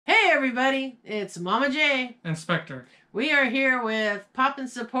everybody, it's Mama J and Spectre. We are here with Poppin'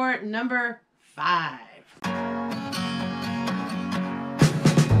 Support number 5.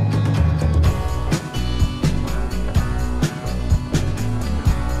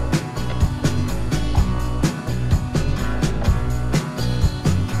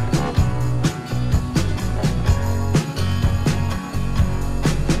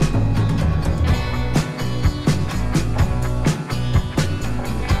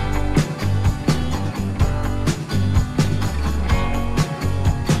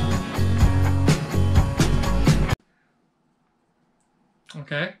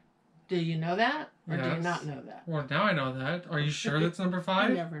 Okay. Do you know that? Or yes. do you not know that? Well, now I know that. Are you sure that's number 5?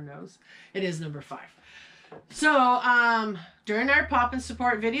 Who never knows. It is number 5. So, during our Poppin'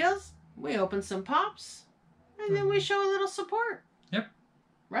 Support videos, we open some pops, and then we show a little support. Yep.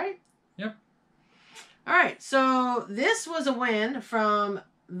 Right? Yep. Alright, so this was a win from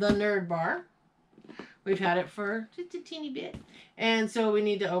the Nerd Bar. We've had it for just a teeny bit. And so we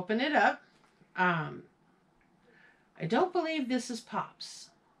need to open it up. I don't believe this is Pops.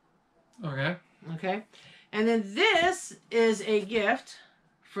 Okay. Okay. And then this is a gift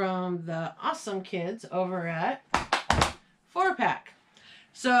from the awesome kids over at 4-Pack.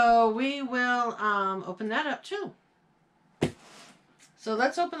 So we will open that up too. So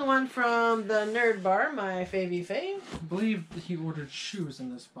let's open the one from the Nerd Bar, my favy fave. I believe he ordered shoes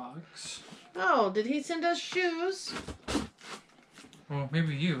in this box. Oh, did he send us shoes? Well,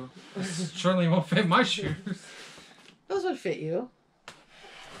 maybe you. This certainly won't fit my shoes. Those would fit you.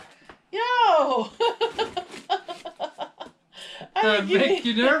 Yo! That make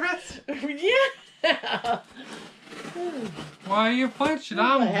you nervous? Yeah! Why are you punching?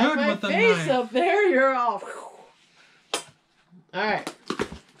 I'm good with the knife. My face up there, you're off. Alright.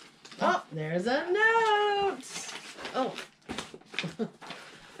 Oh, there's a note. Oh.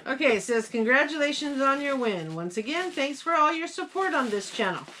 Okay, it says, congratulations on your win. Once again, thanks for all your support on this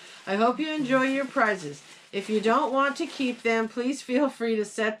channel. I hope you enjoy your prizes. If you don't want to keep them, please feel free to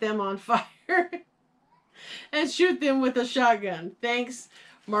set them on fire and shoot them with a shotgun. Thanks,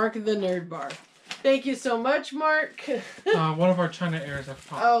 Mark the Nerd Bar. Thank you so much, Mark. One of our China Airs have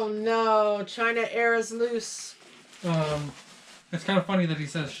popped. Oh no, China Air is loose. It's kind of funny that he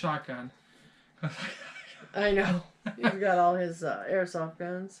says shotgun. I know. He's got all his airsoft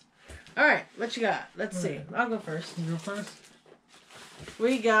guns. All right, what you got? Let's see. I'll go first. You go first?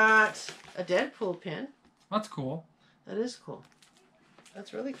 We got a Deadpool pin. That's cool. That is cool.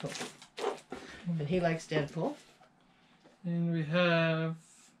 That's really cool. And he likes Deadpool. And we have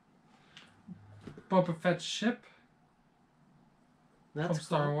Boba Fett's ship. That's from cool.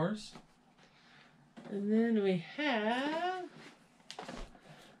 Star Wars. And then we have...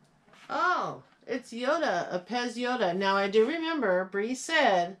 Oh, it's Yoda, a Pez Yoda. Now, I do remember Bree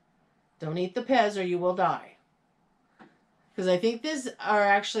said, don't eat the Pez or you will die. Because I think these are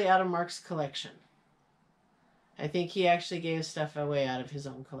actually out of Mark's collection. I think he actually gave stuff away out of his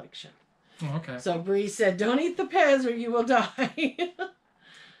own collection. Oh, okay. So Bree said, don't eat the Pez or you will die.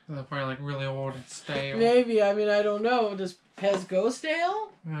 They're probably like really old and stale. Maybe. I mean, I don't know. Does Pez go stale?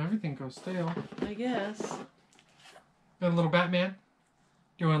 Yeah, everything goes stale. I guess. Got a little Batman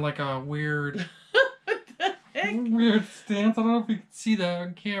doing like a weird... What the heck? Weird stance. I don't know if you can see that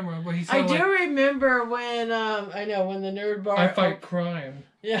on camera, but he's. I do remember when I know when the Nerd Bar. I fight crime.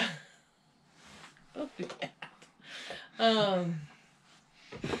 Yeah. Oh, yeah.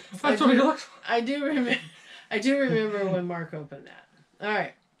 That's what he looks like. I do remember when Mark opened that. All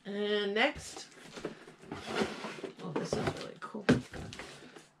right, and next. Oh, this is really cool.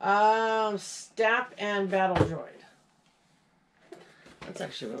 Stap and Battle Droid. That's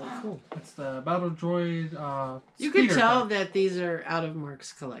actually really cool. It's the Battle Droid. You can tell that these are out of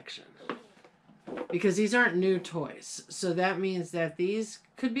Mark's collection because these aren't new toys. So that means that these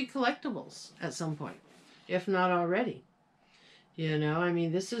could be collectibles at some point, if not already. You know, I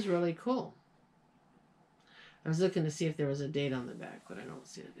mean, this is really cool. I was looking to see if there was a date on the back, but I don't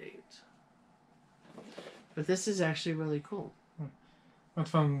see a date. But this is actually really cool.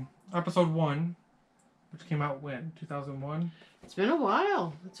 That's from episode 1, which came out when? 2001? It's been a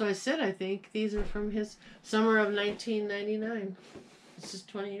while. That's what I said. I think these are from his summer of 1999. This is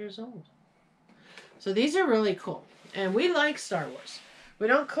 20 years old. So these are really cool. And we like Star Wars. We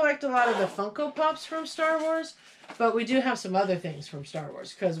don't collect a lot of the Funko Pops from Star Wars, but we do have some other things from Star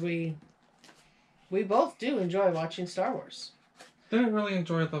Wars because we both do enjoy watching Star Wars. Didn't really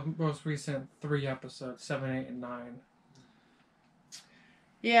enjoy the most recent 3 episodes, 7, 8, and 9.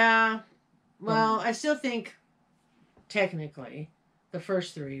 Yeah. Well, I still think, technically, the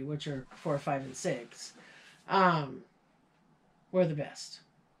first 3, which are 4, 5, and 6, were the best.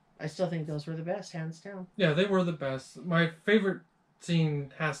 I still think those were the best, hands down. Yeah, they were the best. My favorite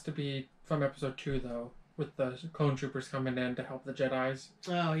scene has to be from episode 2, though, with the clone troopers coming in to help the Jedis.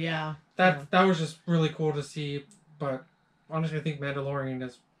 Oh, yeah. That was just really cool to see, but honestly, I think Mandalorian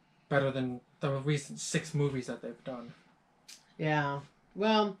is better than the recent 6 movies that they've done. Yeah.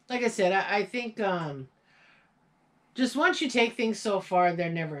 Well, like I said, I think just once you take things so far, they're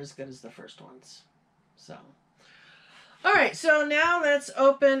never as good as the first ones. So, all right. So now let's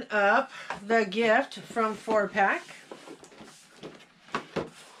open up the gift from 4-Pack. I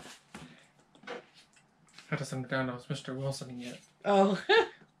had to send it down to Mr. Wilson yet. Oh.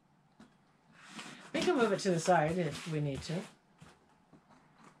 We can move it to the side if we need to.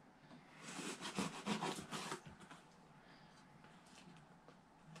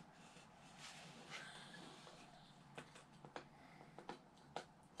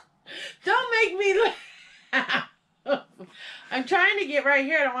 Don't make me laugh. I'm trying to get right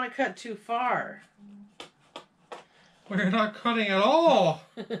here. I don't want to cut too far. Well, you're not cutting at all.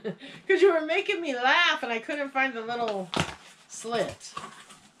 Because you were making me laugh and I couldn't find the little slit.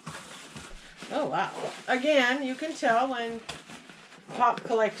 Oh, wow. Again, you can tell when pop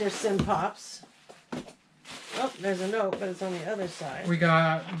collectors send pops. Oh, there's a note, but it's on the other side. We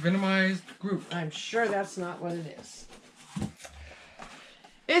got Venomized Groot. I'm sure that's not what it is.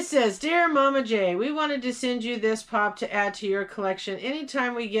 It says, Dear Mama J, we wanted to send you this pop to add to your collection.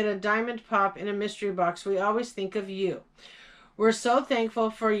 Anytime we get a diamond pop in a mystery box, we always think of you. We're so thankful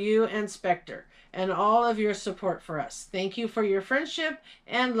for you and Spectre and all of your support for us. Thank you for your friendship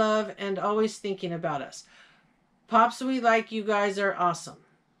and love and always thinking about us. Pops we like, you guys are awesome.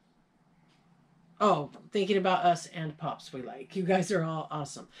 Oh, thinking about us and pops we like. You guys are all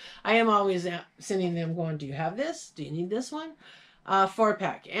awesome. I am always sending them going, do you have this? Do you need this one?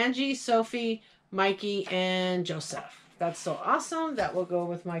 4-Pack. Angie, Sophie, Mikey, and Joseph. That's so awesome. That will go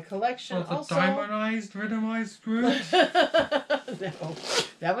with my collection. Oh, it's also. a diamondized, venomized Groot. No,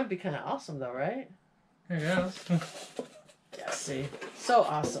 that would be kind of awesome, though, right? Yes. Yeah, see. So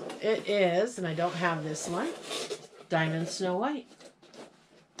awesome. It is, and I don't have this one, Diamond Snow White.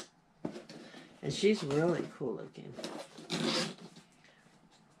 And she's really cool looking.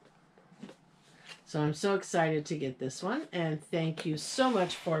 So I'm so excited to get this one. And thank you so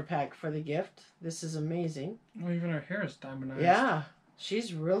much, 4-Pack, for the gift. This is amazing. Well, even her hair is diamondized. Yeah,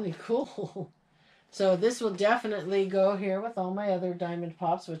 she's really cool. So this will definitely go here with all my other diamond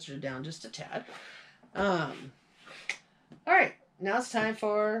pops, which are down just a tad. All right, now it's time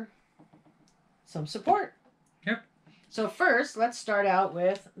for some support. Yep. So first, let's start out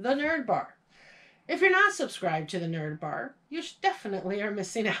with the Nerd Bar. If you're not subscribed to the Nerd Bar, you definitely are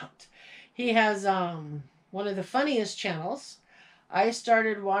missing out. He has one of the funniest channels. I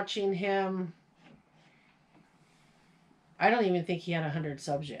started watching him. I don't even think he had 100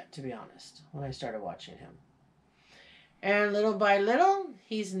 subs yet, to be honest, when I started watching him. And little by little,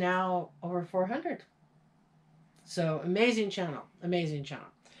 he's now over 400. So amazing channel. Amazing channel.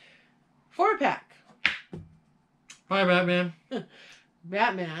 4-Pack. Bye, Batman.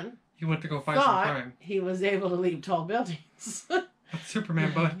 Batman. He went to go fight some crime. He was able to leap tall buildings.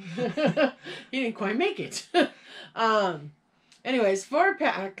 Superman, bud. He didn't quite make it. Anyways,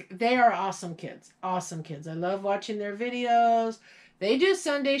 4-Pack, they are awesome kids. Awesome kids. I love watching their videos. They do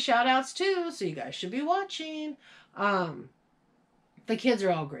Sunday shout-outs too, so you guys should be watching. The kids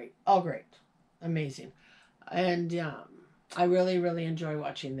are all great. All great. Amazing. And I really, really enjoy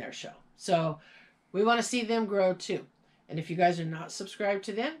watching their show. So we want to see them grow too. And if you guys are not subscribed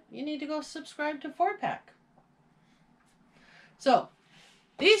to them, you need to go subscribe to 4-Pack. So,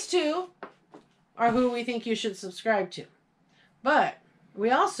 these two are who we think you should subscribe to. But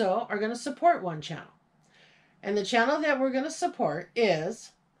we also are going to support one channel. And the channel that we're going to support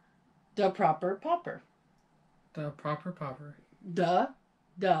is The Proper Popper. The Proper Popper. The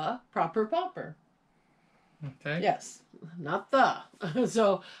Proper Popper. Okay. Yes, not the.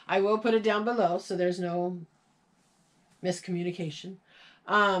 So, I will put it down below so there's no miscommunication.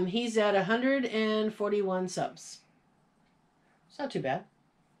 He's at 141 subs. It's not too bad.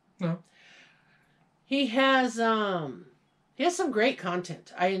 No. He has some great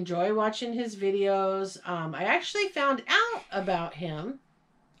content. I enjoy watching his videos. I actually found out about him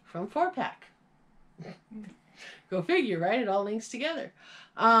from 4-Pack. Go figure, right? It all links together.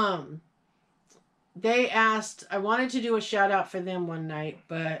 They asked, I wanted to do a shout out for them one night,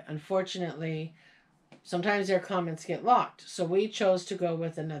 but unfortunately, sometimes their comments get locked. So we chose to go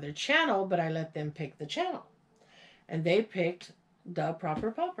with another channel, but I let them pick the channel. And they picked The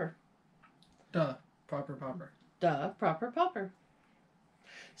Proper Popper. The Proper Popper. The Proper Popper.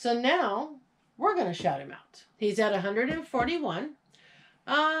 So now we're going to shout him out. He's at 141.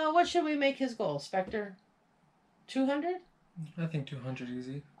 What what should we make his goal, Spectre? 200? I think 200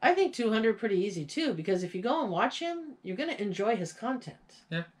 easy. I think 200 pretty easy too, because if you go and watch him, you're going to enjoy his content.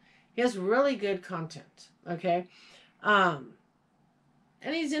 Yeah. He has really good content, okay? And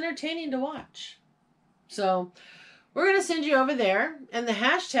he's entertaining to watch. So we're going to send you over there, and the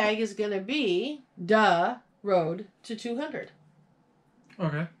hashtag is going to be the road to 200.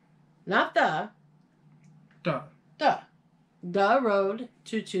 Okay. Not the. Duh. The road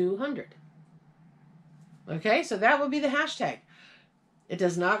to 200. Okay, so that will be the hashtag. It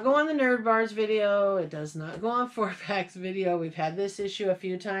does not go on the Nerd Bars video. It does not go on 4Packs video. We've had this issue a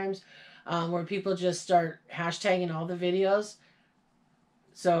few times where people just start hashtagging all the videos.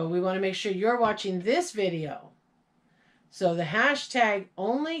 So we want to make sure you're watching this video. So the hashtag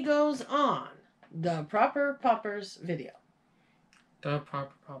only goes on the Proper Poppers video. The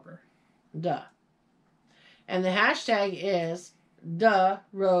Proper Popper. Duh. And the hashtag is the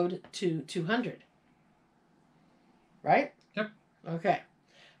road to 200. Right? Yep. Okay.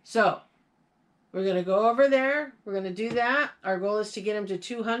 So, we're going to go over there. We're going to do that. Our goal is to get him to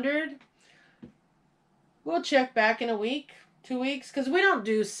 200. We'll check back in a week, 2 weeks, because we don't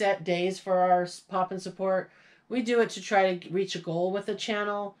do set days for our pop and support. We do it to try to reach a goal with the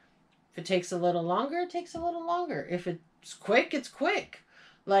channel. If it takes a little longer, it takes a little longer. If it's quick, it's quick.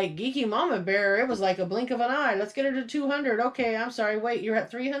 Like Geeky Mama Bear, it was like a blink of an eye. Let's get her to 200. Okay, I'm sorry. Wait, you're at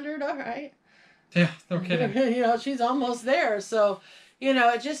 300? All right. Yeah, no kidding. You know, she's almost there. So, you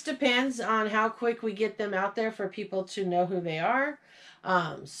know, it just depends on how quick we get them out there for people to know who they are.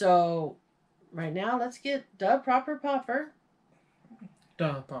 So, right now, let's get the Proper Popper.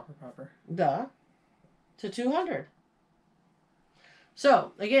 Duh, Proper Popper. Duh. To 200.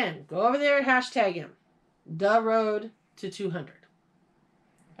 So, again, go over there and hashtag him. The road to 200.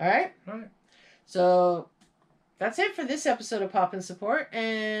 All right? All right. So, that's it for this episode of Pop and Support,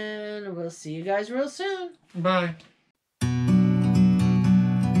 and we'll see you guys real soon. Bye.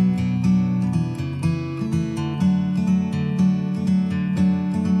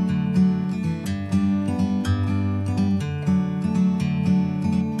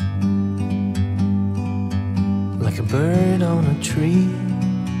 Like a bird on a tree,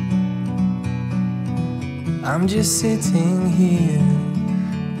 I'm just sitting here.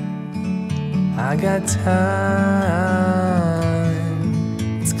 I got time,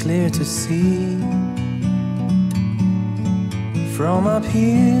 it's clear to see. From up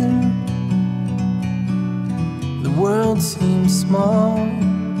here, the world seems small.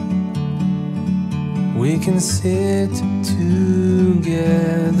 We can sit together,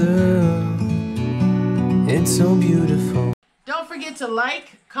 it's so beautiful. Don't forget to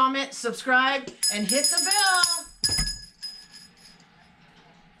like, comment, subscribe, and hit the bell.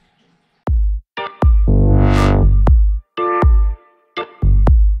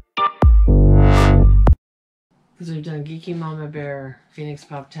 Because we've done Geeky Mama Bear, Phoenix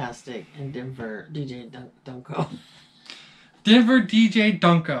Poptastic, and Denver DJ Dunko. Denver DJ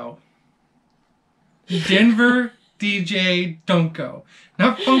Dunko. Denver DJ Dunko.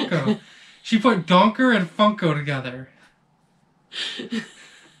 Not Funko. She put Donker and Funko together.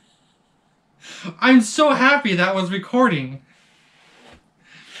 I'm so happy that was recording.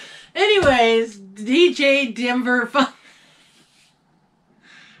 Anyways, DJ Denver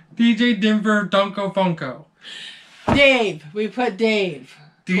DJ Denver Dunko Funko. Dave. We put Dave.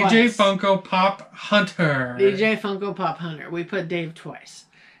 DJ twice. Funko Pop Hunter. DJ Funko Pop Hunter. We put Dave twice.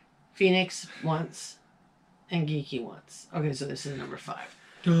 Phoenix once. And Geeky once. Okay, so this is number 5.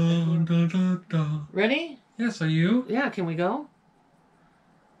 Dun, dun, dun, dun. Ready? Yes, are you? Yeah, can we go?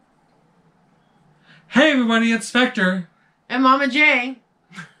 Hey everybody, it's Spectre. And Mama J.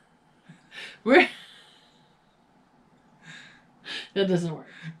 We're... That doesn't work.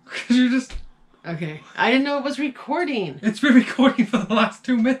 Because you just... Okay. I didn't know it was recording. It's been recording for the last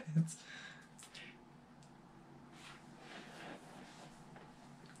 2 minutes.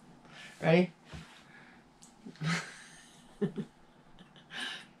 Ready?